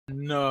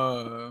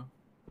No.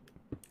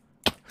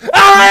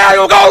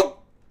 Ah, go!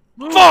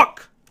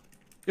 Fuck!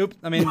 Oops.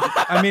 I mean,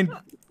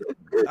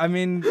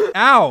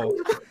 ow!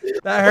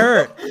 That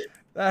hurt.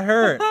 That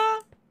hurt.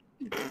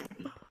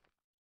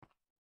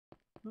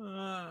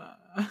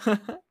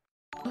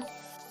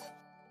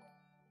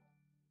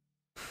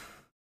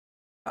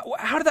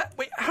 How did that?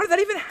 Wait, how did that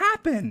even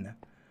happen?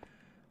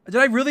 Did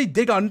I really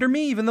dig under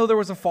me, even though there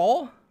was a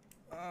fall?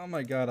 Oh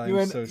my god,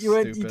 I'm so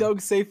stupid. You dug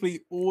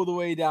safely all the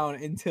way down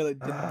until it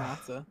didn't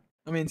matter.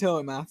 I mean, until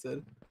it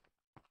mattered.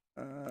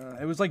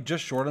 It was like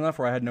just short enough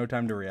where I had no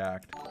time to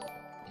react. I'm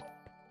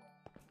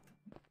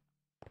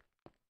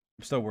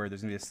so worried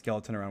there's gonna be a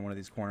skeleton around one of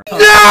these corners. No!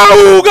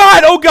 Oh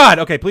god! Oh god!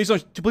 Okay, please don't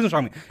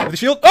shock me. With the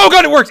shield. Oh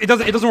god, it works! It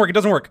doesn't work, it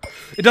doesn't work.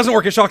 It doesn't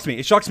work, it shocks me.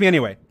 It shocks me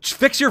anyway. Just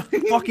fix your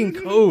fucking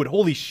code.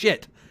 Holy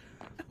shit.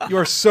 You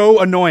are so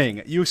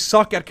annoying. You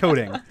suck at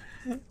coding.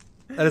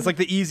 That is like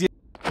the easiest.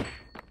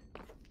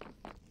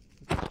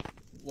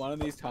 One of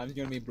these times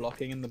you're gonna be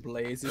blocking and the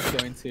blaze is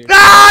going to.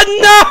 Ah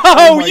no!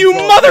 Oh you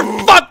god.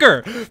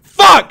 Motherfucker!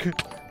 Fuck!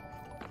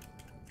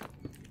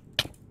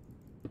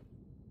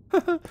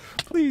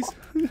 Please.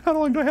 How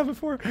long do I have it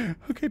for?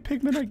 Okay,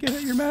 Pigman, I get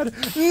it. You're mad.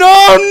 No!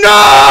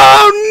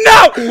 No!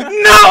 No!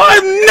 No!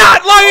 I'm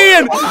not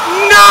lying!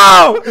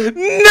 No!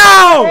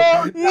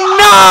 No!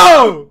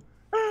 No!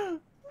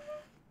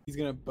 He's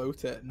gonna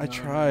boat it. No, I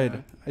tried.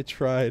 No. I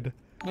tried.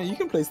 No, you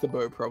can place the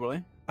boat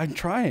probably. I'm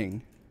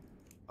trying.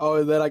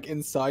 Oh, they're like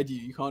inside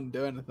you. You can't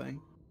do anything.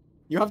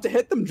 You have to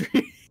hit them,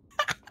 Dream.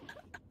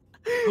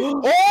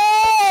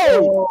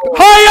 Oh!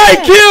 High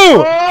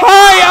IQ!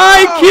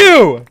 High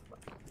IQ!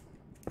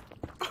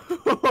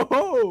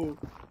 Oh!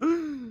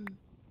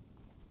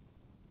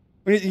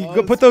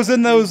 You put those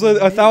in those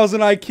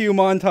 1,000 IQ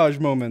montage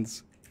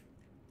moments.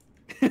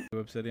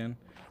 Obsidian.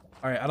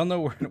 All right, I don't know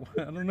what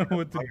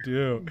to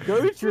do.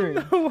 Go, Dream.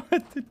 I don't know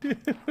what to do.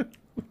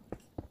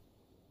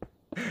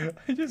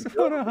 I just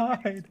want to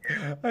hide.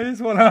 I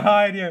just want to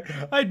hide here.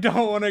 I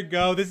don't want to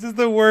go. This is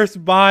the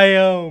worst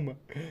biome.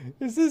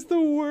 This is the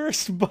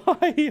worst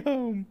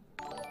biome.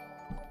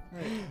 I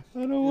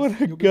don't want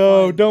to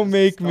go. Don't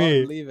make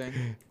me.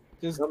 Leaving.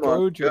 Just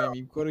go, Dream.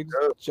 You've got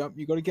to jump.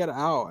 You got to get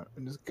out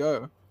and just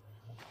go.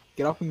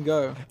 Get up and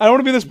go. I don't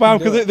want to be in this biome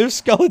because there's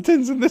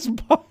skeletons in this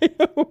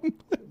biome.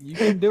 You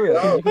can do it.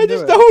 I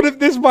just don't want to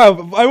this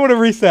biome. I want to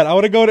reset. I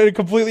want to go to a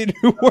completely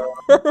new world.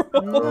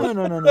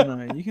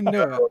 No. You can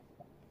do it.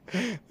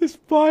 This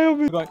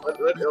biome is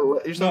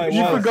No,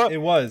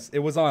 it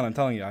was on. I'm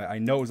telling you, I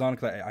know it was on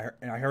because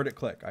I heard it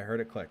click. I heard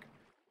it click.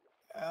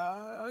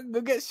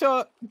 Go get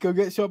shot. Go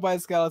get shot by a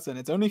skeleton.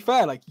 It's only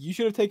fair. Like you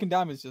should have taken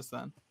damage just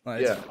then.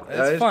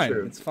 It's fine.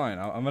 True. It's fine.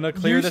 I'm gonna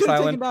clear this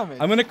island.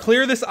 I'm gonna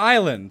clear this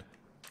island.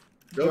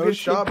 Go get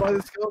shot by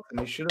the skeleton.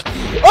 You should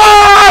have.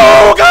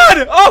 Oh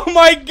god! Oh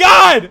my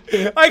god!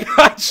 I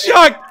got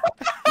shot.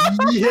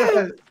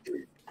 Yes.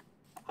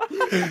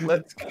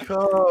 Let's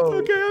go.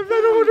 Okay, I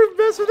don't want to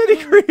mess with any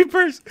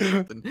creepers.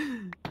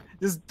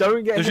 Just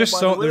don't get. There's just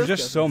so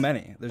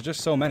many. There's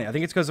just so many. I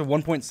think it's because of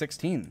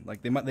 1.16.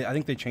 Like I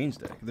think they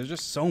changed it. There's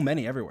just so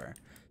many everywhere.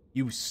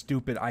 You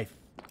stupid.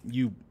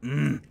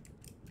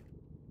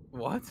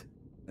 What?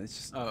 It's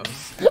just. Oh.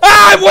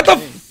 Ah! What the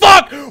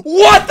fuck?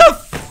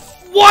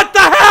 What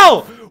the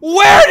hell?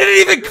 Where did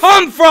it even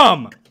come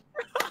from?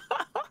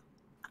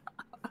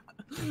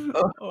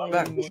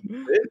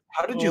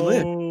 How did you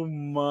live? Oh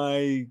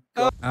my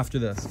god. After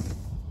this.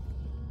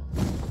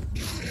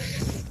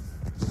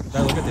 Did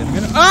I look at the enemy?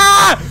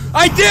 Ah!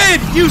 I did!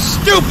 You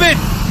stupid!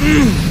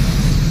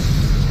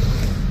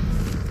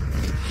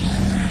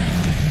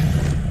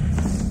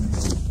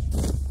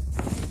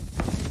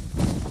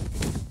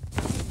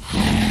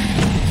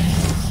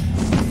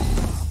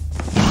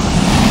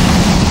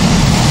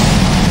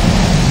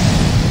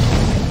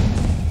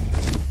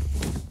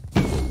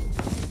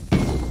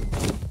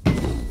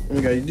 Oh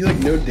my god, you do like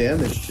no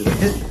damage to it.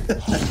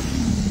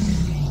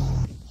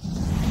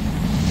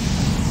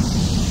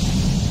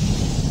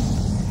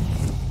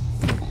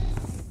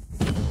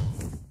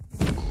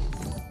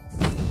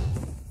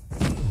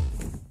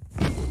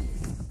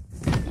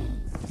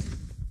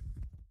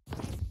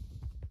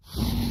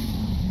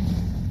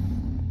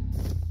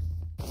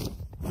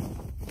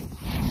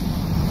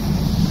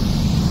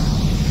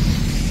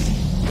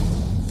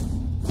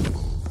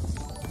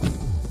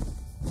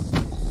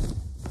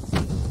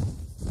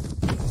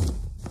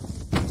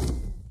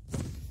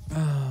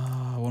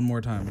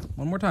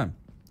 One more time.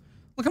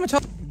 Look how much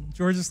help.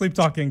 George is sleep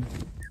talking.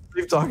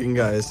 Sleep talking,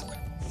 guys.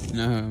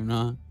 No, I'm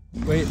not.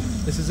 Wait,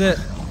 this is it.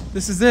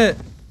 This is it.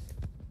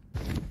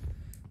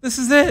 This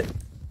is it.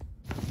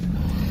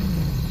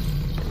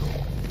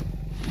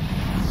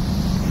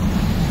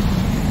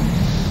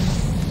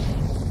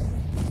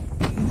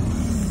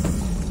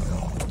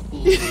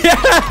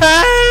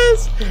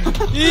 Yes!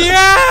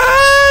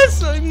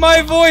 Yes!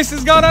 My voice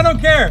is gone. I don't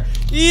care.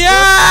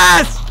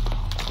 Yes!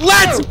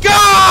 Let's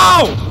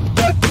go!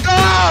 Let's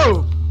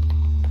go!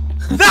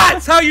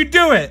 That's how you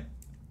do it!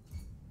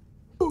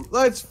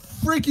 Let's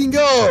freaking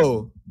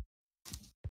go!